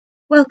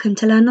Welcome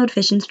to Landlord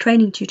Vision's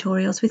training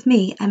tutorials with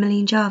me,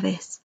 Emmeline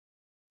Jarvis.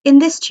 In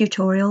this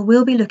tutorial,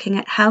 we'll be looking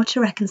at how to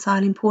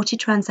reconcile imported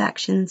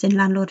transactions in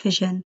Landlord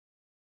Vision.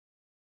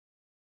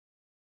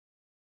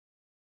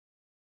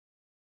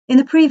 In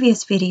the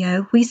previous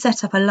video, we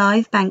set up a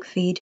live bank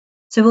feed,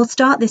 so we'll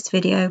start this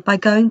video by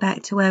going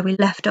back to where we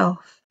left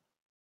off.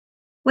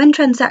 When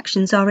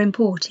transactions are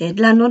imported,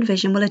 Landlord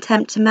Vision will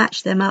attempt to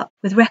match them up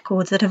with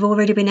records that have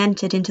already been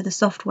entered into the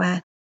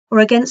software, or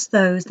against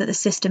those that the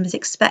system is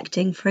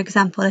expecting, for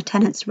example, a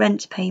tenant's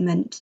rent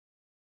payment.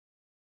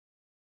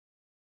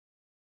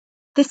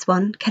 This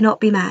one cannot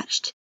be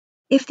matched.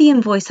 If the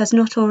invoice has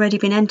not already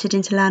been entered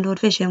into Landlord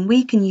Vision,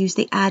 we can use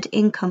the Add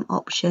Income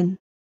option.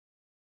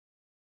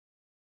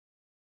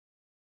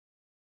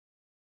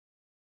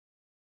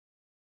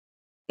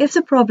 If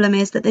the problem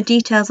is that the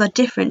details are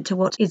different to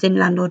what is in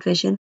Landlord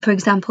Vision, for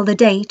example the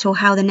date or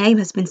how the name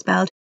has been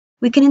spelled,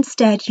 we can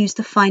instead use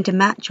the Find a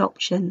Match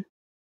option.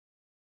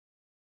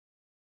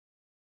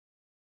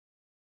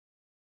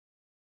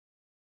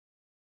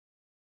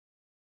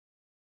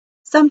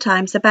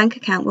 Sometimes a bank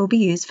account will be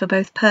used for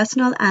both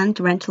personal and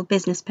rental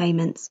business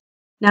payments.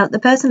 Now, the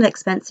personal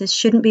expenses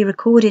shouldn't be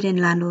recorded in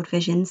Landlord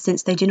Vision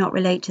since they do not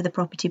relate to the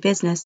property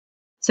business.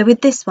 So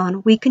with this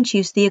one, we can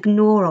choose the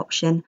Ignore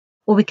option,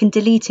 or we can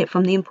delete it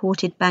from the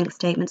imported bank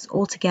statements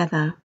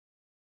altogether.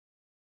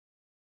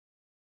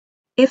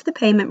 If the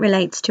payment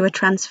relates to a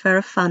transfer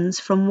of funds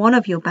from one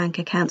of your bank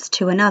accounts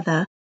to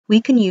another, we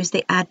can use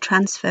the Add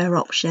Transfer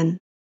option.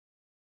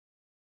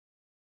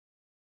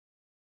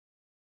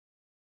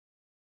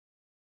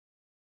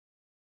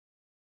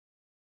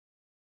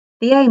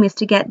 The aim is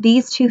to get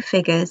these two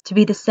figures to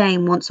be the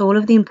same once all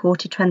of the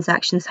imported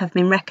transactions have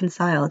been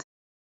reconciled.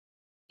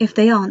 If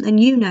they aren't, then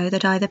you know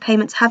that either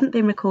payments haven't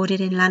been recorded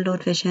in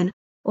Landlord Vision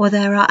or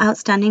there are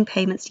outstanding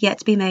payments yet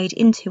to be made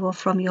into or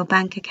from your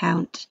bank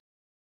account.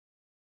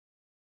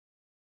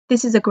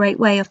 This is a great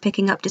way of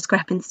picking up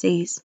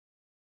discrepancies.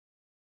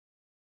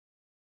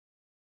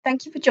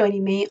 Thank you for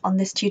joining me on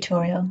this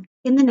tutorial.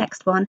 In the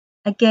next one,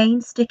 again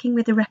sticking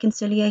with the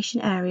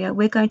reconciliation area,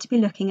 we're going to be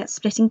looking at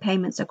splitting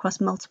payments across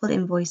multiple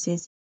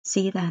invoices.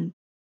 See you then.